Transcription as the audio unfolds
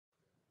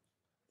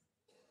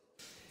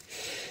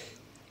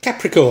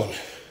Capricorn,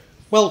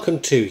 welcome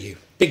to you.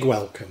 Big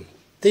welcome.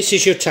 This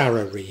is your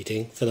tarot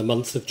reading for the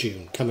month of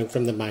June, coming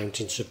from the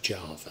mountains of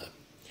Java.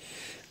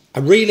 I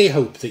really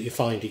hope that you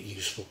find it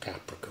useful,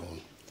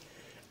 Capricorn.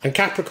 And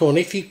Capricorn,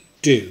 if you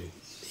do,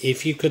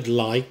 if you could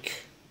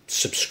like,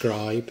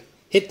 subscribe,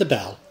 hit the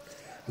bell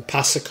and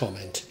pass a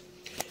comment,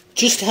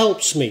 just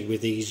helps me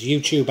with these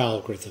YouTube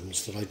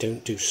algorithms that I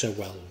don't do so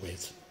well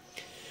with.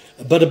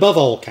 But above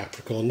all,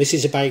 Capricorn, this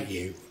is about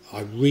you. I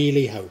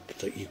really hope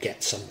that you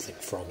get something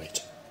from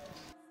it.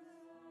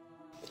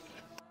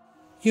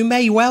 You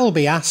may well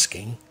be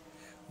asking,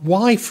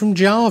 why from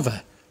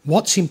Java?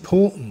 What's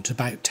important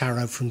about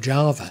tarot from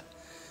Java?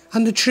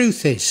 And the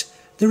truth is,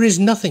 there is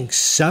nothing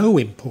so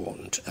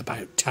important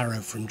about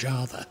tarot from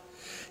Java.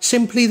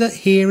 Simply that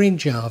here in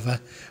Java,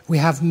 we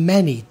have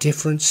many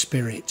different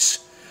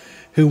spirits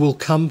who will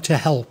come to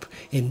help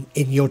in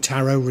your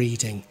tarot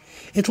reading.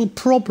 It'll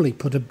probably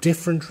put a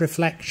different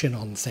reflection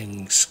on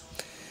things.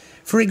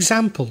 For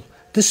example,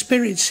 the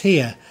spirits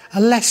here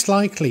are less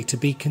likely to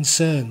be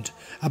concerned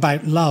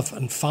about love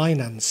and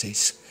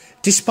finances,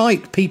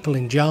 despite people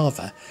in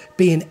Java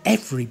being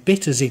every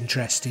bit as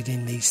interested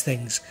in these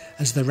things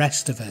as the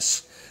rest of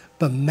us.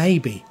 But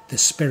maybe the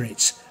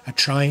spirits are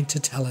trying to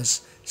tell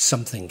us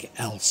something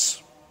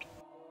else.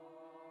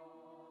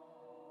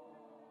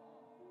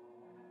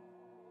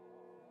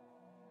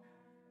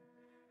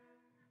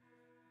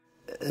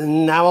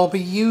 Now I'll be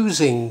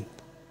using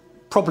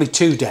probably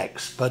 2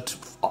 decks, but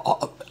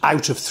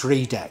out of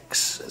 3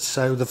 decks.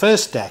 So the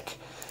first deck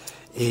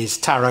is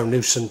Tarot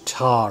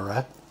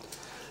Nusantara,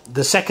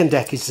 the second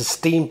deck is the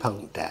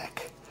Steampunk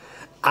deck,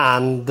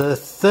 and the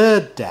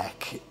third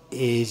deck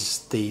is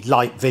the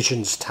Light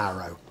Visions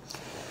Tarot.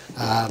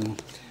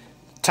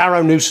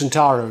 Tarot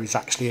Nusantara is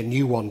actually a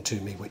new one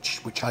to me,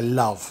 which I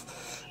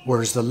love,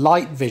 whereas the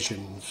Light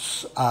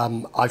Visions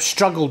I've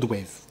struggled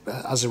with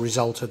as a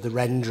result of the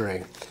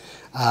rendering.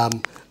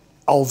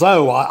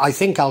 Although I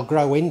think I'll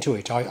grow into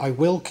it, I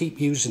will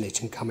keep using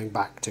it and coming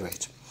back to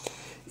it.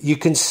 You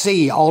can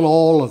see on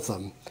all of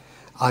them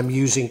I'm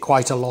using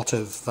quite a lot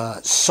of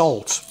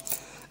salt,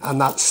 and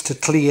that's to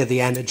clear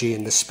the energy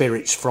and the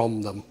spirits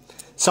from them,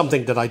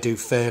 something that I do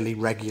fairly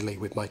regularly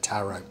with my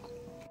tarot.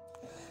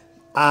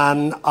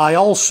 And I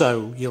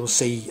also, you'll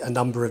see a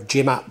number of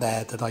Jimat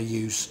there that I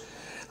use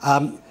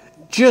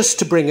just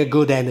to bring a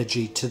good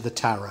energy to the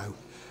tarot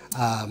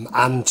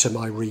and to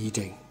my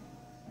reading.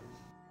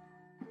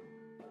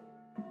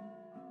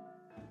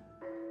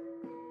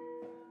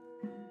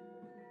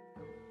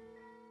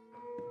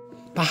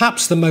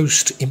 Perhaps the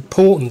most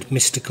important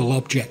mystical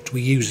object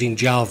we use in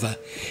Java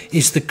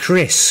is the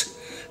kris,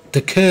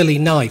 the curly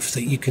knife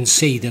that you can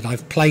see that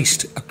I've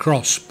placed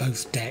across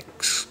both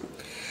decks.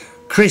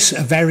 Kris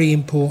are very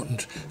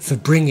important for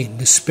bringing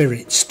the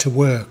spirits to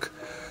work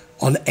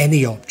on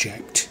any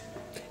object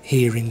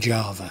here in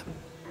Java.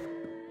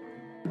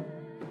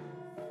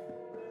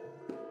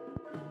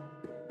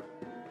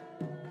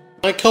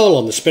 I call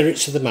on the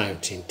spirits of the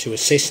mountain to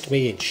assist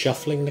me in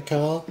shuffling the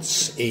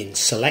cards, in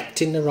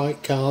selecting the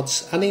right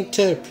cards and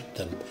interpret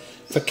them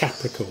for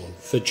Capricorn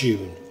for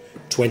June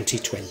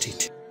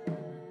 2022.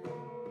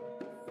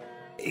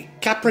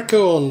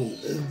 Capricorn,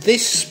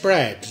 this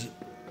spread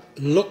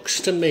looks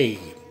to me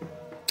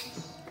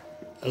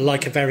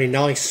like a very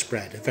nice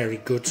spread, a very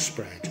good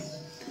spread.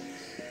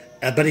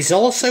 But it's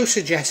also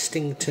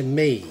suggesting to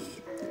me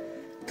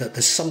that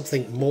there's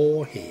something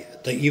more here,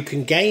 that you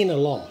can gain a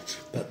lot,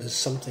 but there's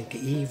something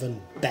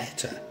even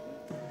better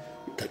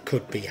that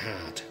could be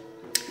had.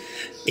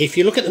 If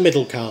you look at the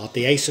middle card,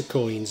 the Ace of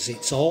Coins,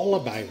 it's all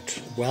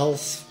about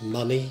wealth,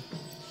 money,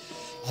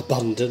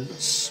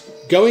 abundance,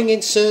 going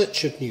in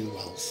search of new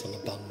wealth and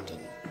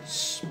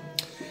abundance.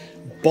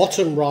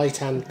 Bottom right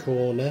hand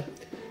corner,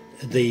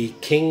 the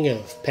King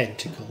of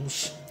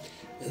Pentacles.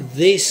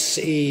 This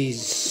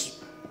is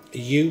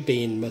you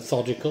being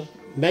methodical,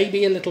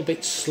 maybe a little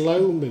bit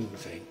slow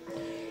moving,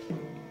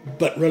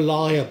 but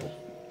reliable.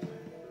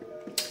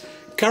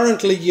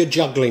 Currently you're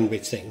juggling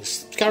with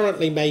things.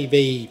 Currently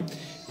maybe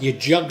you're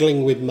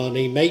juggling with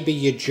money, maybe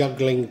you're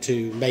juggling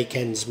to make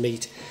ends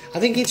meet. I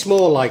think it's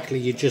more likely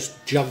you're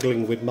just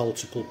juggling with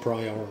multiple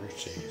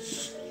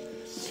priorities.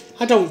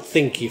 I don't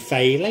think you're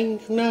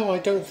failing. No, I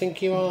don't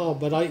think you are,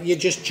 but you're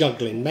just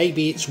juggling.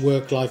 Maybe it's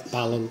work-life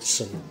balance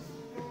and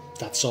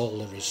that's all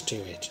there is to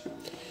it.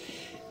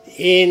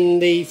 In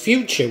the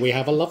future, we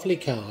have a lovely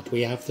card.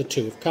 We have the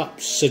Two of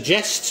Cups.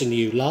 Suggests a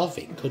new love.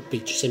 It could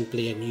be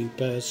simply a new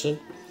person.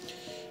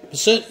 But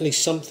certainly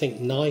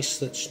something nice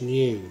that's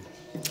new.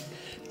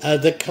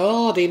 The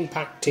card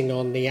impacting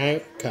on the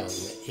outcome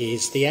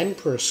is the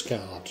Empress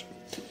card.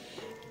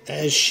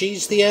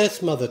 She's the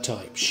Earth Mother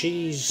type.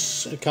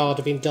 She's a card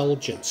of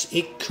indulgence.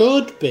 It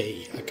could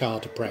be a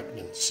card of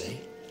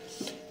pregnancy,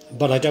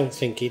 but I don't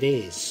think it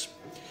is.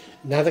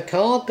 Now, the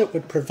card that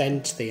would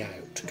prevent the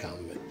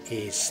outcome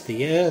is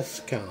the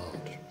Earth card,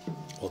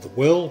 or the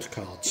World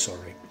card,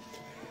 sorry.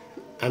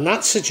 And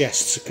that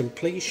suggests a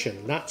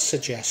completion, that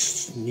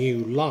suggests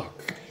new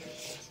luck.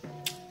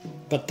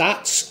 But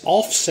that's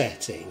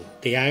offsetting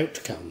the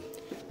outcome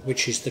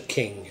which is the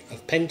King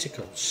of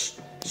Pentacles.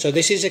 So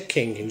this is a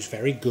king who's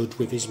very good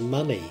with his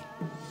money.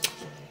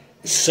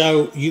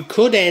 So you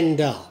could end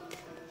up,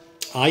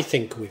 I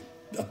think, with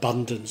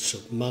abundance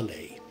of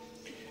money.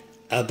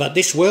 But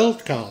this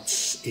World card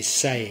is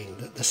saying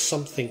that there's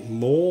something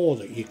more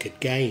that you could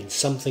gain,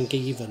 something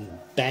even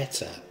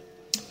better.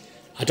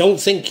 I don't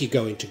think you're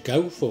going to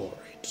go for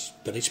it,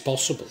 but it's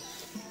possible.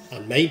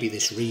 And maybe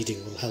this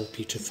reading will help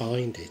you to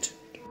find it.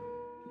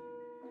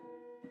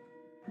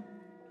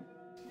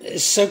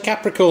 So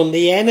Capricorn,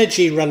 the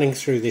energy running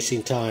through this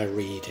entire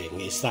reading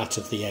is that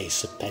of the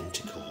Ace of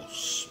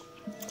Pentacles.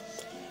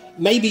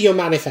 Maybe you're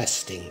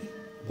manifesting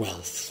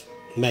wealth,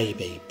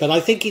 maybe, but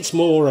I think it's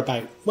more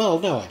about, well,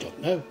 no, I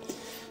don't know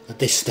at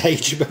this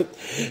stage, but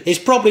it's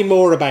probably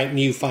more about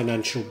new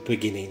financial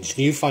beginnings,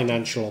 new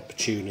financial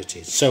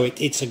opportunities. So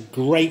it's a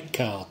great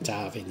card to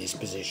have in this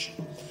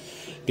position,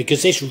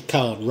 because this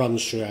card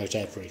runs throughout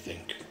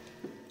everything.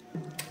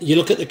 You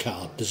look at the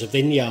card, there's a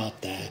vineyard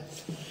there.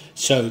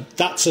 So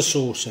that's a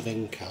source of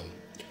income,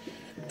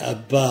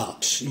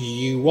 but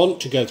you want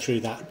to go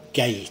through that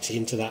gate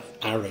into that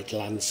arid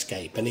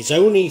landscape, and it's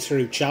only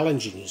through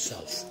challenging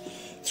yourself,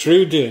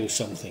 through doing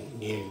something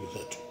new,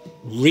 that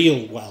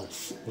real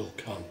wealth will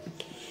come,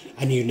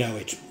 and you know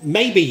it.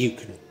 Maybe you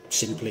can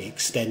simply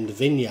extend the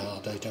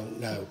vineyard, I don't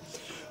know,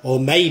 or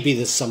maybe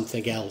there's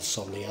something else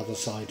on the other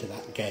side of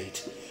that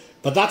gate,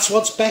 but that's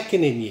what's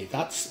beckoning you.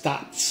 That's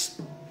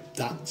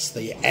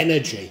the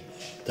energy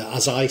that,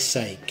 as I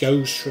say,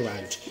 goes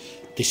throughout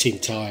this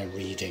entire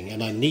reading,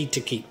 and I need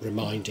to keep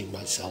reminding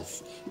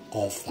myself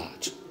of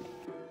that.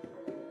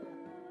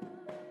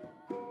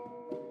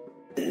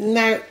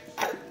 Now,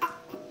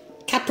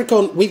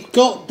 Capricorn, we've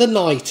got the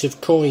Knight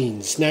of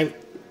Coins. Now,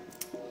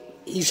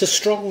 he's a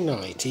strong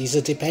knight, he's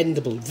a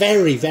dependable,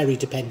 very, very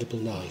dependable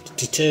knight,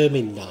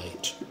 determined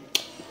knight.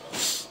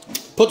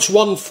 Puts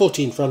one foot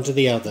in front of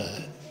the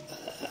other,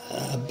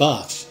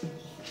 but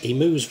he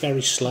moves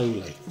very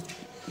slowly.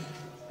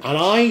 And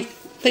I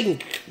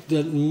think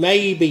that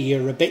maybe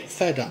you're a bit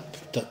fed up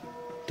that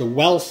the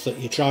wealth that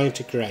you're trying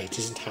to create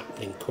isn't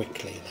happening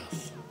quickly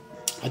enough.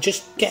 I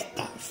just get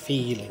that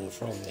feeling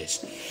from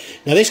this.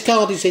 Now, this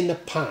card is in the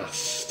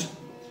past,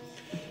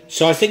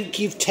 so I think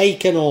you've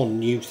taken on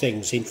new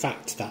things. In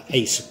fact, that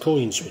Ace of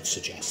Coins would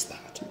suggest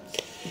that.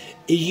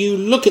 You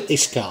look at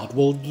this card,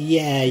 well,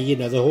 yeah, you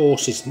know, the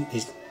horse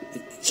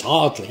it's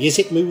hardly, is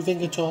it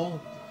moving at all?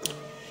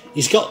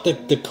 He's got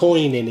the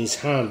coin in his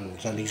hand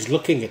and he's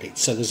looking at it,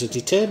 so there's a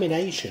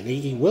determination.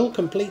 He will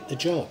complete the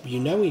job, you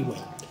know he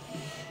will.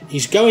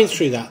 He's going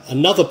through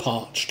another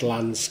parched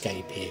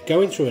landscape here,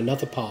 going through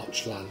another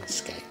parched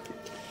landscape.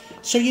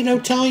 So, you know,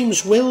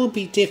 times will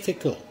be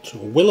difficult,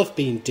 or will have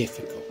been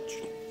difficult.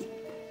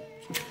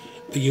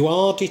 But you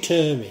are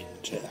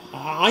determined.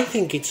 I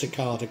think it's a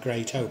card of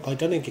great hope. I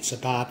don't think it's a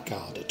bad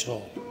card at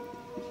all.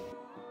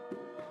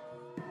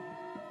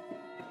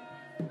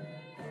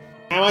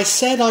 Now, I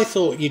said I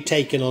thought you'd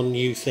taken on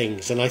new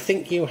things, and I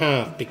think you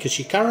have, because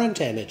your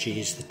current energy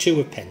is the Two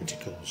of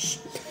Pentacles.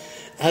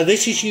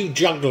 This is you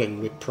juggling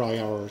with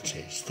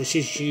priorities. This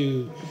is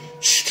you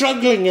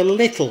struggling a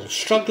little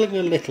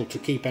to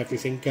keep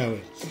everything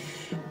going.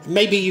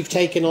 Maybe you've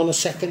taken on a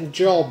second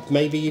job,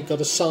 maybe you've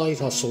got a side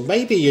hustle,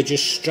 maybe you're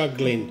just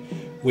struggling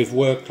with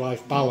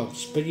work-life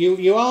balance, but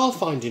you are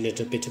finding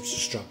it a bit of a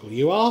struggle,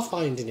 you are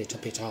finding it a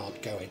bit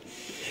hard going.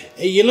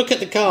 You look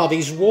at the card,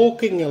 he's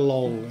walking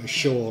along a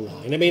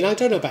shoreline. I mean, I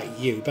don't know about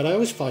you, but I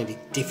always find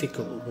it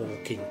difficult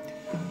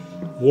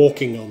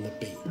walking on the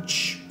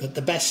beach at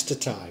the best of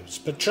times.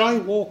 But try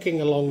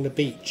walking along the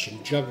beach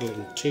and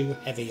juggling two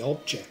heavy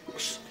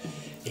objects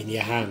in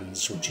your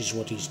hands, which is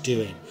what he's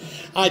doing.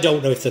 I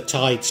don't know if the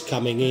tide's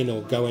coming in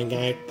or going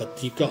out,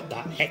 but you've got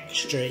that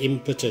extra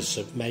impetus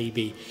of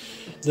maybe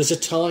there's a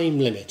time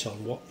limit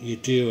on what you're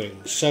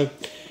doing. So,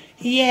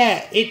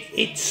 yeah,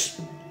 it's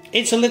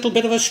a little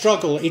bit of a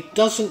struggle. It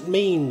doesn't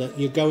mean that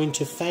you're going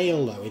to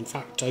fail, though. In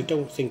fact, I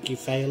don't think you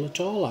fail at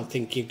all. I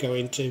think you're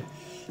going to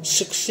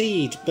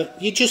succeed, but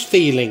you're just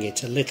feeling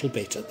it a little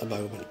bit at the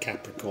moment,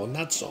 Capricorn,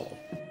 that's all.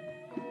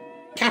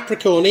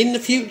 Capricorn, in the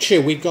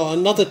future, we've got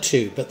another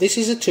two, but this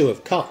is a Two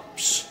of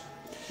Cups.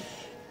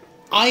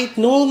 I'd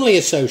normally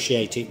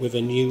associate it with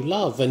a new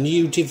love, a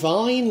new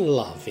divine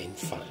love, in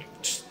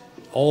fact.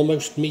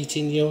 Almost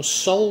meeting your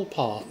soul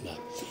partner.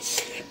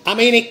 I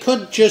mean, it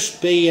could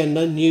just be a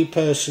new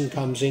person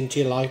comes into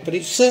your life, but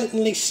it's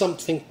certainly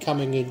something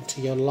coming into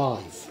your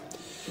life.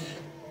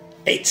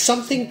 It's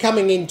something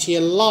coming into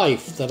your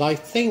life that I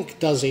think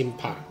does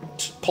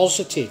impact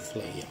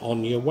positively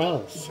on your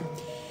wealth.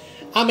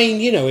 I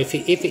mean, you know, if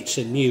it's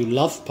a new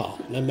love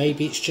partner,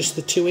 maybe it's just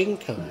the two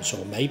incomes,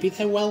 or maybe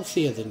they're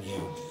wealthier than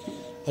you.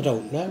 I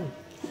don't know.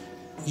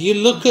 You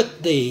look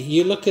at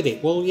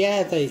it, well,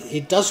 yeah,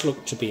 it does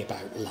look to be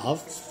about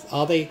love.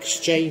 Are they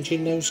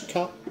exchanging those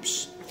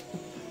cups?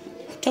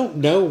 I don't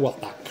know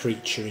what that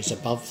creature is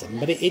above them,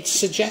 but it's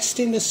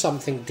suggesting there's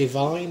something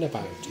divine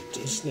about it,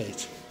 isn't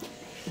it?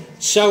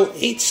 So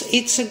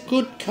it's a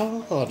good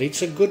card.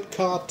 It's a good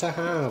card to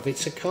have.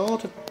 It's a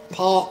card of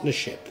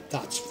partnership,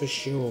 that's for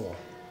sure.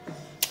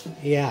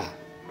 Yeah.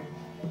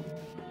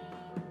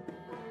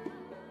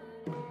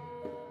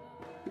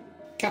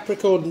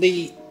 Capricorn,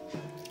 the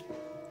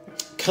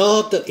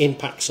card that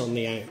impacts on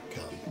the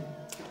outcome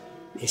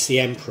is the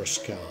Empress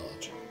card.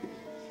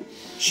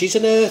 She's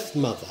an Earth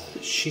Mother.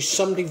 She's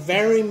somebody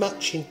very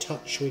much in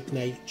touch with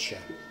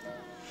nature.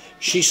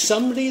 She's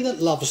somebody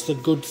that loves the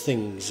good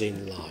things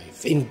in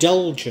life.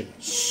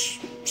 Indulgence.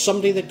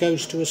 Somebody that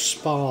goes to a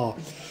spa.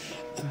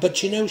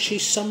 But you know,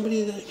 she's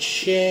somebody that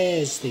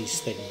shares these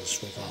things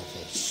with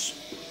others.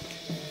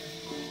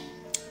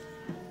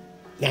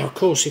 Now, of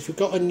course, if we've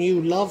got a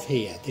new love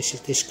here,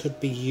 this could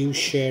be you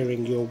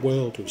sharing your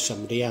world with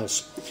somebody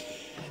else.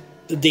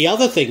 The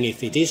other thing,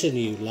 if it is a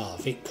new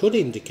love, it could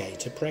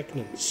indicate a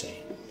pregnancy.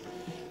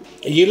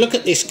 You look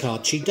at this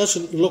card, she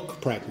doesn't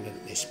look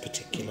pregnant, this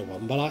particular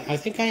one, but I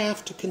think I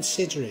have to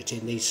consider it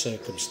in these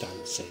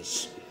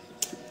circumstances.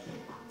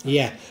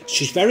 Yeah,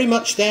 she's very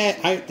much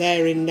out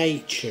there in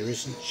nature,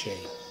 isn't she?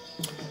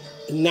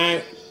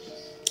 Now,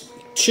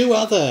 two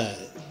other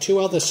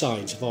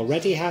signs have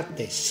already had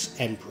this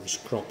Empress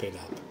cropping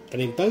up,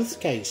 and in both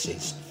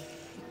cases,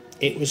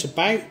 it was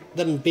about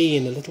them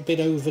being a little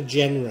bit over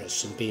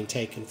generous and being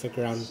taken for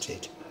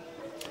granted.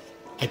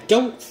 I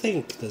don't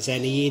think there's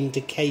any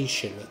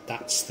indication that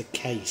that's the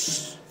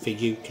case for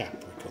you,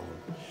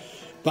 Capricorn,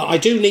 but I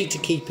do need to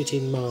keep it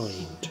in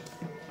mind.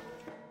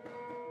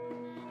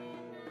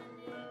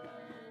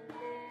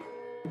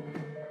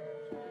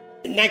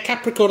 Now,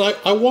 Capricorn,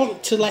 I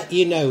want to let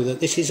you know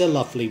that this is a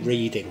lovely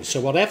reading, so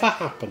whatever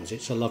happens,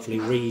 it's a lovely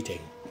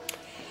reading.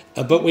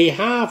 But we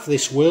have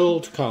this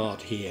World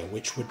card here,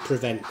 which would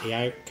prevent the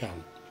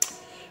outcome.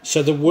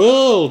 So the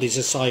world is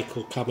a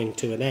cycle coming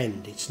to an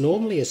end. It's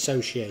normally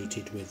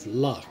associated with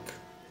luck.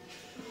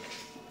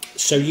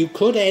 So you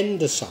could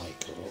end a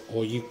cycle,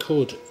 or you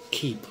could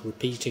keep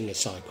repeating a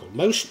cycle.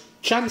 Most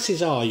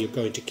chances are you're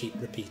going to keep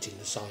repeating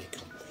the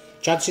cycle.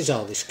 Chances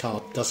are this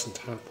card doesn't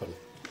happen.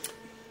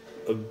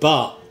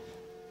 But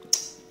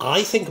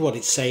I think what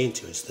it's saying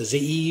to us, there's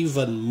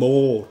even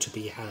more to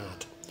be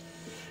had.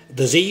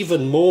 There's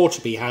even more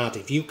to be had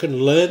if you can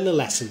learn the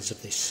lessons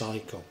of this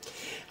cycle.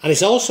 And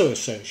it's also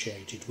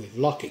associated with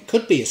luck. It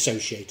could be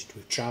associated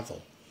with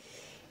travel.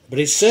 But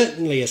it's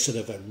certainly a sort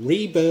of a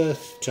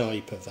rebirth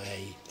type of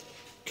a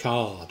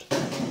card.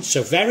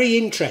 So very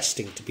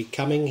interesting to be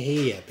coming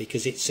here,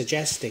 because it's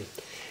suggesting,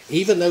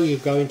 even though you're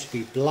going to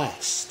be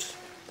blessed,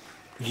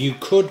 you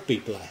could be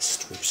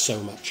blessed with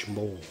so much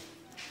more.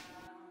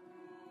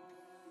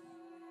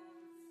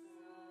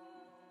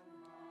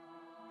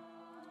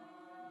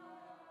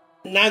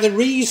 Now, the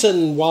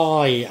reason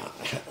why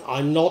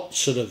I'm not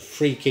sort of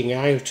freaking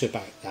out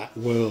about that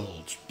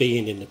world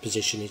being in the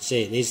position it's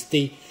in is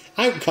the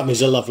outcome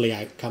is a lovely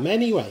outcome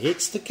anyway.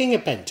 It's the King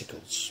of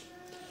Pentacles.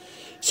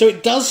 So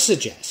it does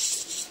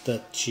suggest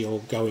that you're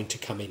going to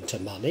come into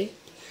money.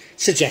 It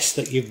suggests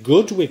that you're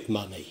good with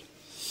money.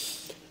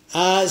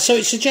 So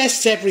it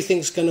suggests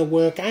everything's going to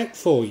work out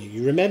for you.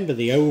 You remember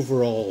the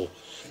overall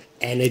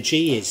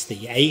energy is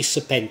the Ace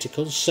of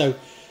Pentacles. So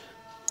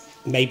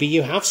maybe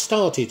you have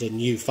started a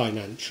new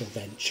financial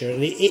venture,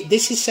 and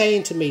this is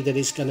saying to me that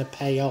it's going to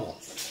pay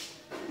off.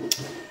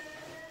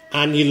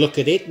 And you look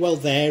at it, well,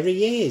 there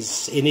he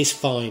is in his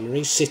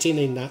finery, sitting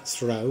in that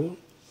throne.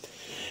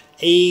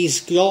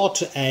 He's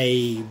got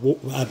a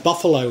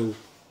buffalo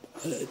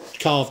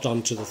carved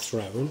onto the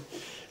throne,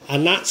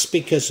 and that's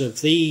because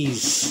of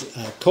these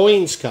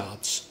coins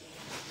cards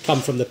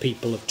come from the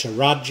people of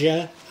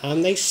Taraja,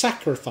 and they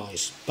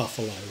sacrifice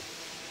buffalo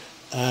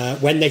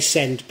when they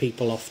send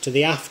people off to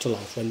the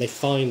afterlife, when they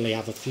finally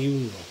have a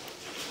funeral.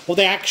 What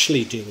they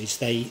actually do is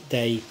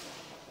they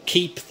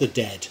keep the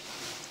dead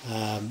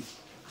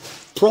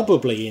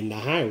probably in the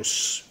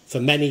house for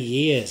many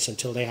years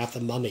until they have the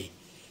money,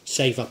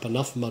 save up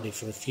enough money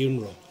for a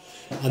funeral,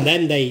 and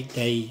then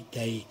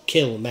they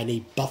kill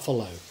many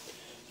buffalo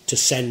to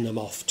send them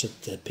off to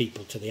the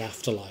people to the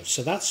afterlife.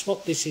 So that's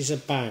what this is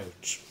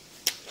about.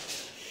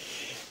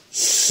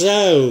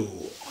 So,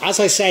 as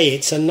I say,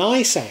 it's a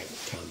nice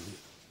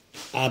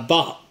outcome,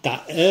 but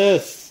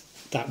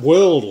that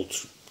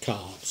world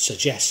card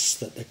suggests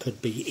that there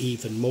could be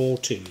even more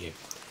to you.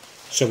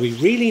 So we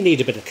really need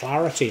a bit of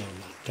clarity on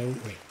that,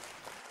 don't we?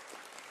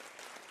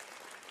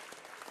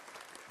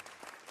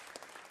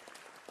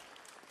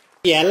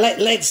 Yeah,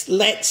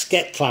 let's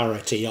get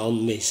clarity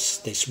on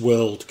this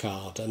world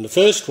card. And the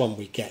first one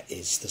we get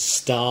is the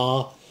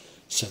Star.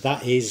 So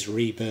that is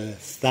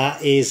rebirth.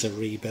 That is a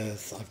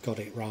rebirth. I've got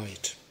it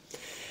right.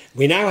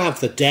 We now have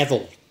the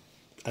Devil,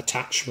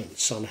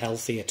 attachments,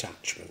 unhealthy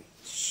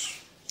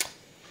attachments.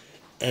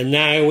 And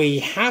now we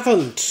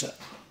haven't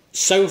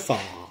so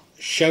far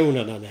shown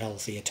an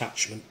unhealthy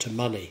attachment to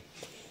money,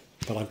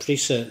 but I'm pretty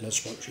certain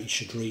that's what we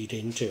should read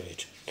into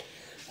it.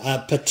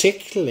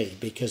 Particularly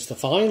because the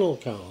final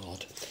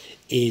card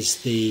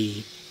is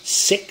the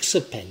Six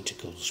of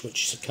Pentacles,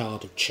 which is a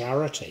card of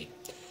charity.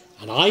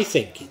 And I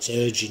think it's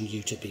urging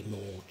you to be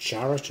more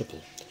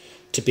charitable,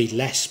 to be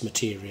less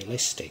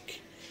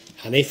materialistic.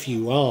 And if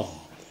you are,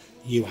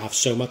 you have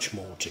so much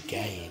more to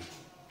gain.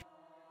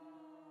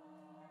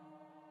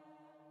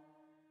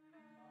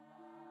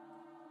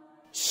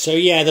 So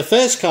yeah, the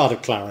first card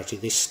of clarity,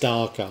 this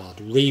star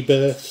card,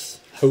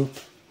 rebirth, hope,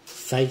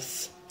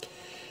 faith.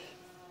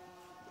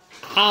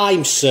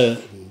 I'm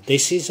certain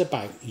this is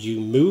about you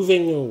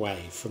moving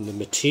away from the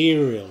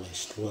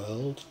materialist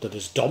world that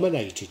has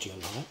dominated your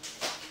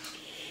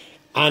life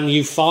and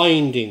you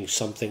finding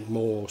something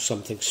more,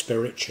 something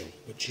spiritual,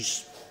 which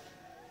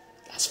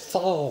has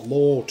far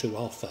more to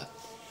offer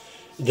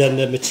than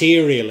the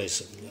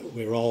materialism that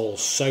we're all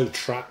so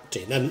trapped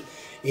in, and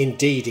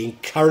indeed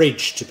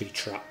encouraged to be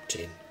trapped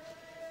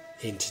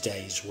in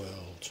today's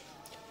world.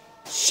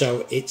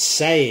 So it's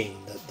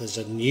saying that there's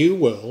a new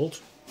world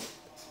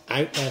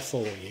out there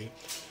for you,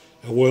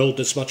 a world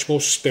that's much more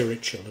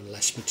spiritual and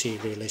less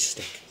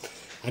materialistic.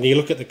 And you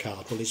look at the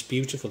card, well, it's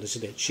beautiful,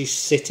 isn't it? She's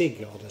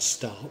sitting on a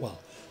star,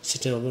 well,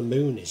 sitting on a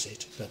moon, is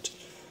it? But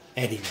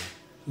anyway,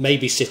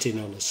 maybe sitting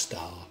on a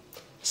star,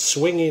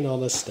 swinging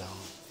on a star.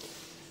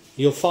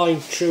 You'll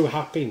find true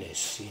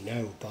happiness, you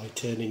know, by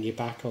turning your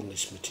back on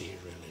this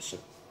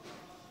materialism.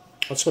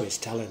 That's what it's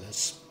telling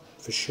us,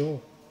 for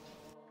sure.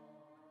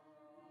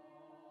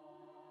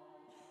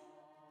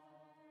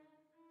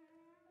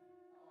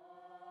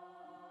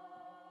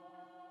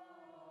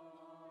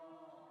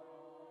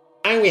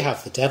 Now we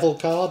have the Devil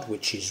card,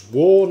 which is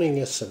warning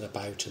us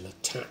about an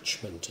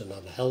attachment, an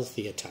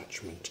unhealthy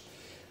attachment.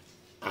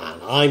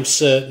 And I'm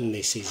certain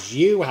this is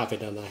you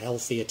having an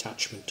unhealthy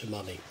attachment to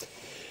money.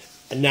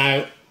 And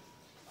now,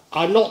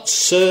 I'm not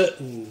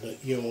certain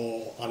that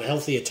your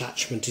unhealthy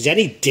attachment is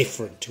any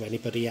different to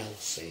anybody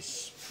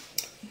else's.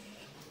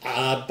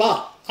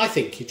 But I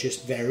think you're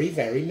just very,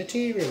 very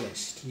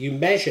materialist. You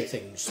measure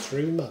things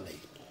through money.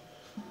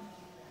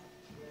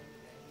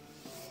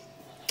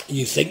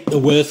 You think the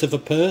worth of a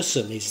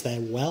person is their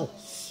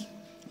wealth.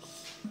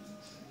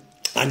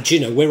 And,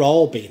 you know, we're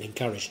all being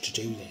encouraged to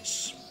do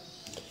this.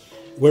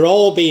 We're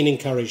all being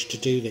encouraged to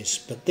do this.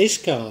 But this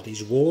card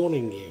is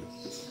warning you.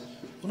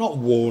 Well, not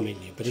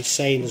warning you, but it's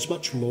saying there's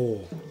much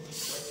more.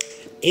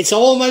 It's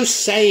almost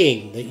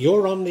saying that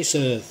you're on this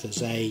earth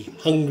as a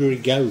hungry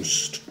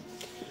ghost.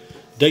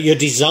 That your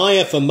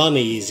desire for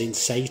money is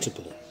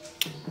insatiable.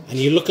 And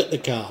you look at the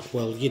card,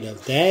 well, you know,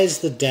 there's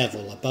the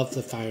devil above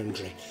the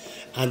foundry.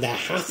 And they're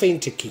having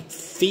to keep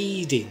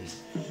feeding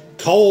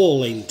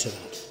coal into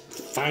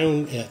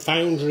that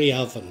foundry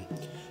oven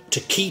to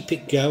keep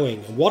it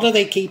going. And what are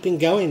they keeping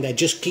going? They're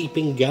just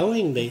keeping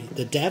going,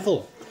 the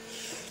devil.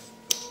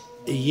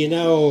 You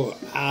know,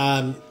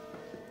 I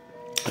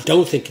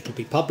don't think it'll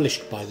be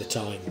published by the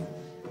time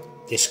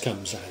this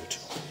comes out.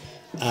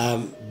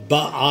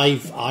 But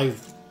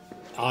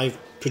I've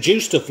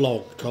produced a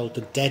vlog called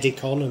The Dead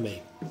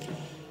Economy,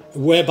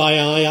 whereby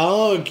I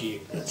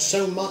argue that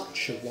so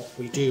much of what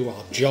we do,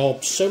 our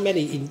jobs, so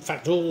many, in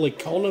fact all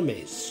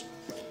economies,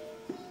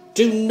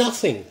 do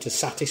nothing to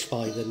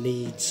satisfy the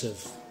needs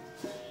of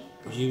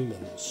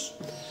humans.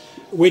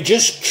 We're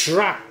just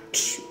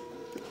trapped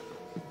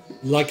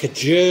like a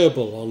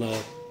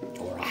gerbil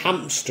or a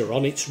hamster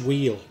on its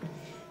wheel,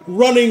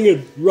 running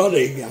and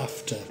running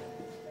after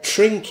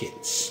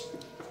trinkets,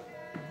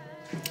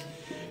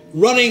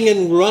 running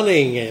and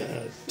running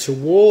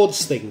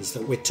towards things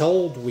that we're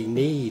told we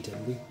need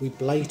and we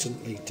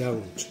blatantly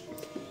don't.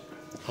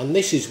 And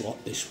this is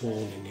what this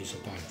warning is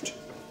about.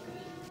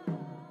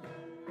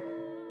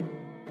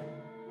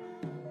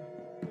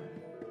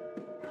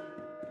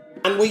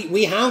 And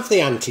we have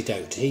the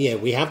antidote here.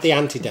 We have the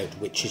antidote,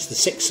 which is the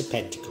Six of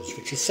Pentacles,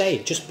 which is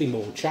saying just be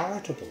more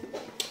charitable.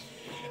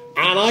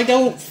 And I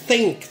don't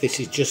think this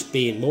is just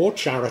being more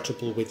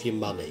charitable with your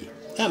money.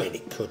 I mean,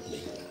 it could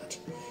mean that.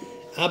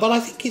 But I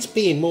think it's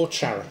being more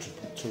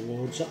charitable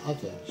towards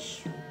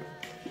others.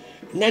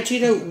 Now, do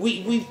you know,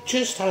 we've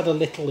just had a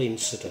little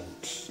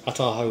incident at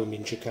our home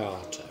in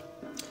Jakarta.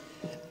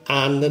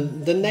 And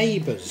the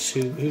neighbours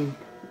who,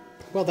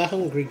 well, they're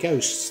hungry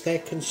ghosts. They're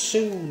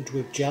consumed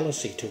with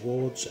jealousy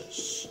towards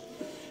us,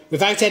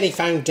 without any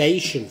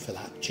foundation for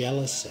that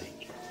jealousy.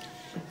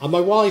 And my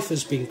wife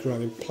has been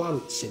growing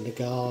plants in the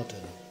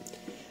garden,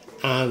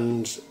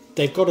 and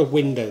they've got a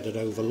window that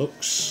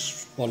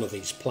overlooks one of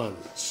these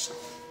plants,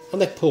 and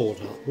they poured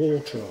hot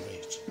water on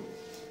it.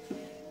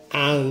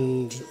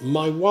 And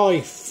my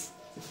wife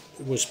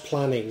was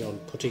planning on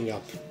putting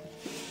up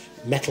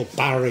metal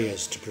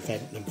barriers to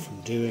prevent them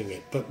from doing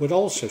it, but would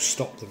also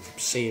stop them from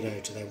seeing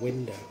out of their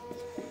window.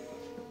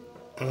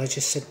 And I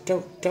just said,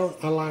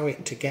 don't allow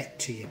it to get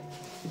to you.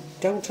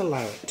 Don't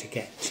allow it to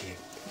get to you.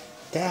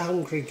 They're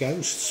hungry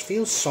ghosts.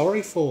 Feel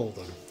sorry for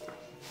them.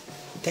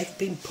 They've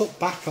been put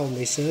back on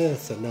this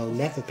earth and they'll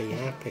never be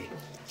happy.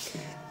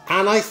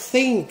 And I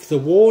think the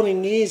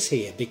warning is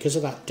here because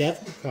of that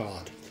devil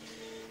card.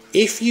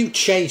 If you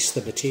chase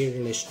the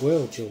materialist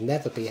world, you'll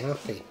never be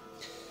happy.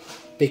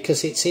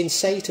 Because it's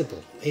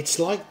insatiable. It's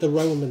like the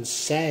Romans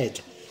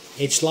said,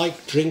 it's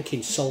like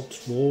drinking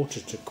salt water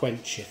to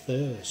quench your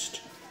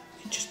thirst.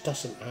 It just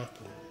doesn't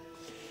happen.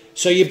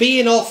 So you're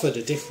being offered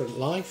a different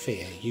life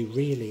here. You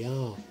really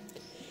are.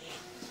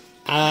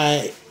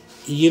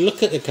 You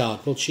look at the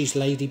card, well, she's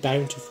Lady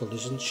Bountiful,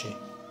 isn't she?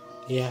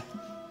 Yeah.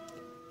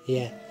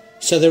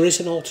 So there is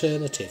an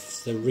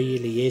alternative. There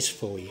really is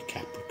for you,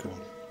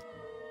 Capricorn.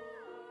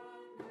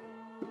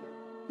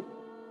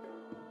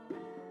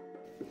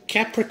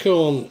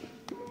 Capricorn,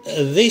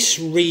 this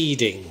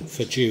reading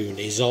for June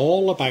is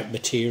all about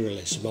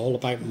materialism, all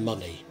about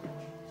money.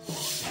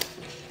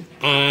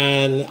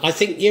 And I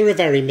think you're a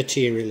very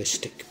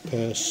materialistic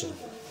person.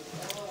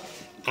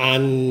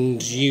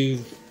 And you're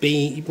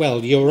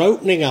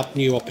opening up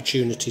new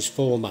opportunities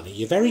for money.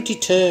 You're very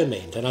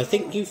determined, and I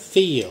think you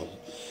feel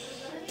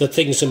that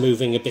things are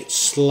moving a bit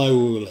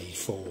slowly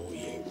for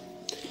you.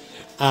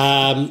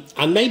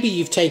 And maybe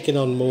you've taken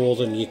on more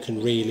than you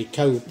can really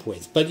cope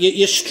with, but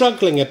you're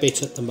struggling a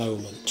bit at the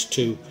moment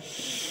to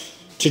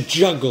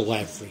juggle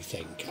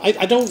everything.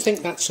 I don't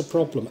think that's a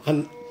problem.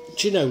 And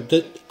do you know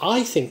that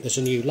I think there's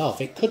a new love?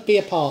 It could be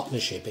a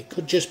partnership, it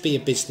could just be a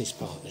business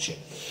partnership,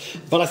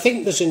 but I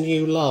think there's a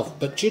new love.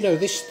 But do you know,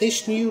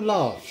 this new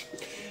love,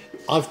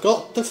 I've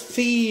got the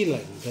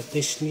feeling that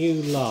this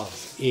new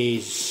love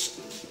is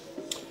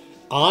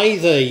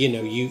either, you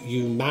know,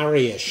 you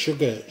marry a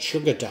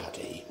sugar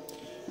daddy,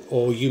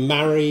 or you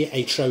marry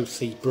a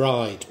trophy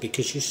bride,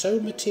 because you're so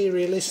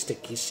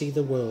materialistic, you see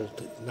the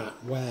world in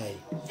that way.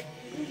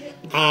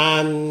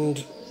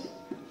 And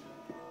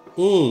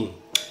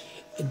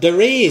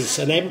there is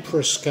an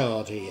Empress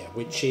card here,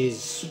 which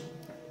is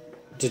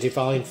the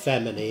divine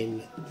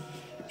feminine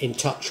in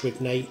touch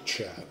with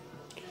nature.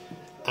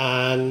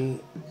 And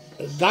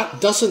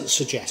that doesn't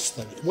suggest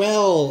that,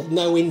 well,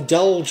 no,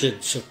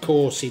 indulgence, of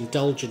course,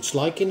 indulgence,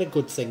 like in the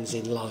good things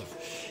in life.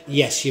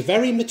 Yes, you're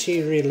very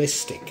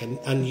materialistic,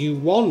 and you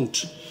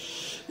want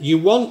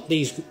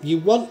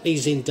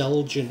these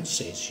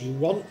indulgences, you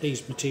want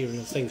these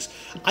material things.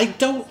 I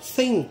don't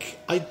think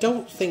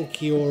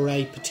you're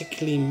a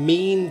particularly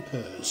mean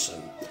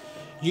person.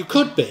 You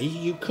could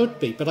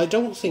be, but I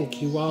don't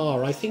think you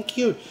are. I think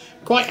you're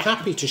quite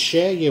happy to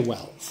share your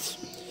wealth.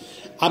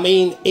 I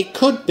mean, it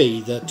could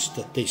be that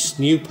this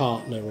new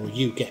partner or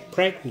you get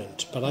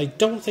pregnant, but I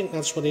don't think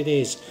that's what it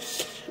is.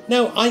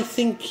 No, I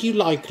think you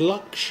like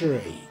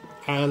luxury,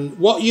 and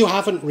what you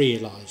haven't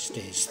realised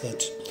is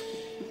that,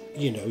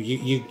 you know,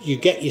 you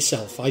get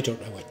yourself, I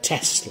don't know, a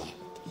Tesla,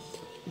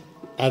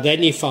 and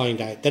then you find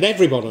out that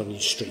everyone on your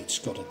street's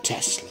got a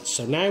Tesla,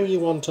 so now you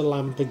want a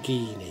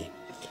Lamborghini,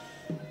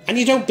 and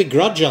you don't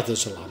begrudge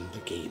others a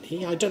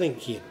Lamborghini. I don't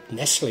think you're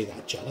necessarily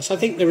that jealous. I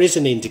think there is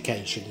an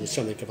indication you're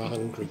something of a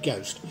hungry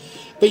ghost,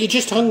 but you're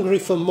just hungry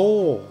for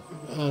more,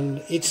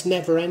 and it's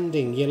never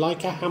ending. You're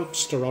like a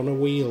hamster on a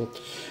wheel.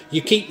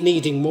 You keep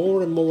needing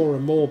more and more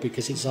and more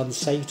because it's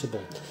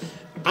unsatiable.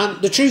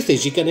 And the truth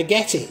is, you're going to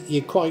get it.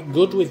 You're quite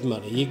good with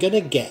money. You're going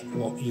to get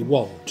what you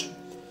want.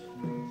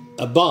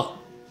 But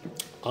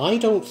I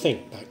don't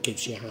think that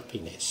gives you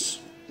happiness.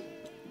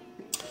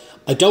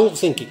 I don't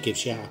think it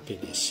gives you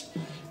happiness.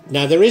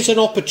 Now, there is an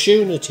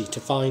opportunity to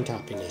find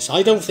happiness.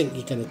 I don't think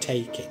you're going to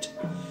take it.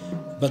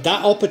 But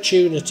that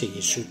opportunity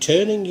is through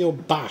turning your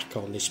back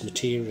on this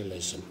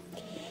materialism,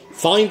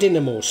 finding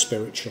a more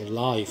spiritual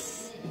life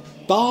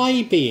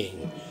by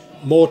being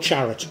more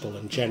charitable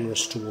and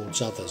generous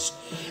towards others.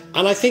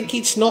 And I think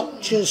it's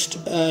not just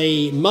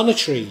a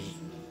monetary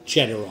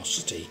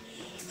generosity,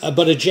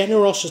 but a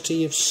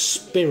generosity of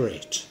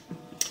spirit,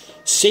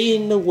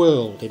 seeing the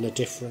world in a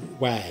different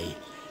way,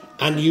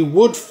 and you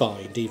would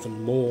find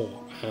even more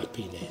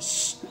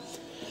happiness.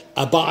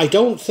 But I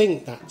don't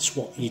think that's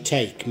what you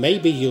take.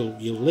 Maybe you'll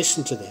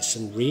listen to this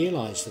and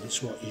realise that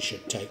it's what you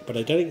should take, but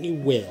I don't think you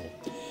will.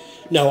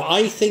 No,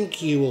 I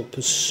think you will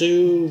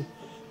pursue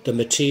the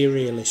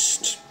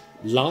materialist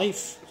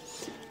life,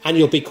 and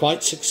you'll be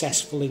quite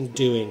successful in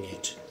doing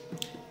it.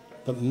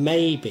 But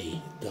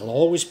maybe there'll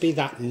always be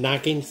that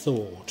nagging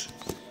thought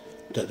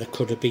that there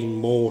could have been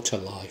more to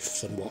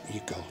life than what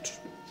you got.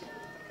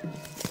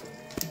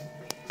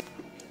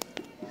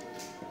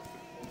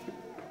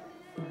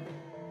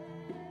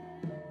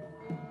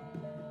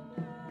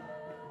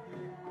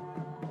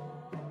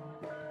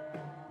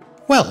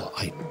 Well,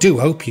 I do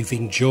hope you've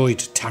enjoyed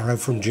Tarot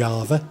from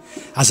Java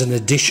as an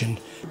addition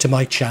to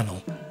my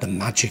channel, The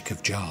Magic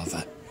of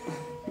Java.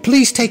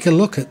 Please take a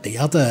look at the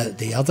other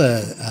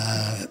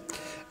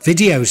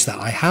videos that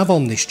I have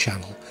on this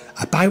channel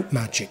about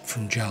magic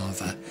from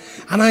Java,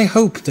 and I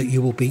hope that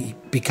you will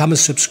become a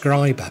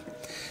subscriber.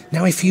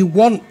 Now, if you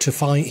want to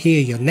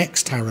hear your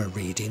next tarot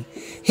reading,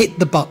 hit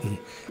the button,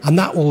 and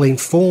that will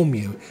inform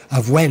you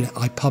of when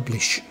I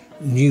publish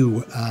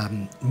new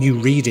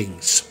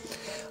readings.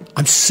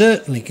 I'm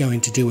certainly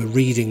going to do a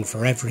reading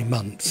for every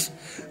month,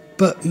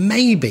 but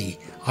maybe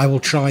I will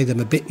try them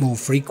a bit more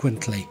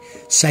frequently,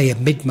 say a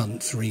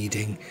mid-month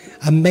reading,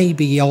 and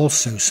maybe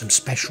also some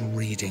special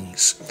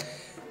readings.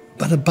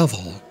 But above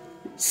all,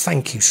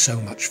 thank you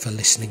so much for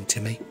listening to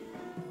me.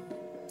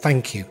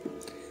 Thank you,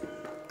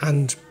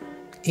 and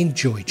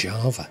enjoy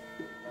Java.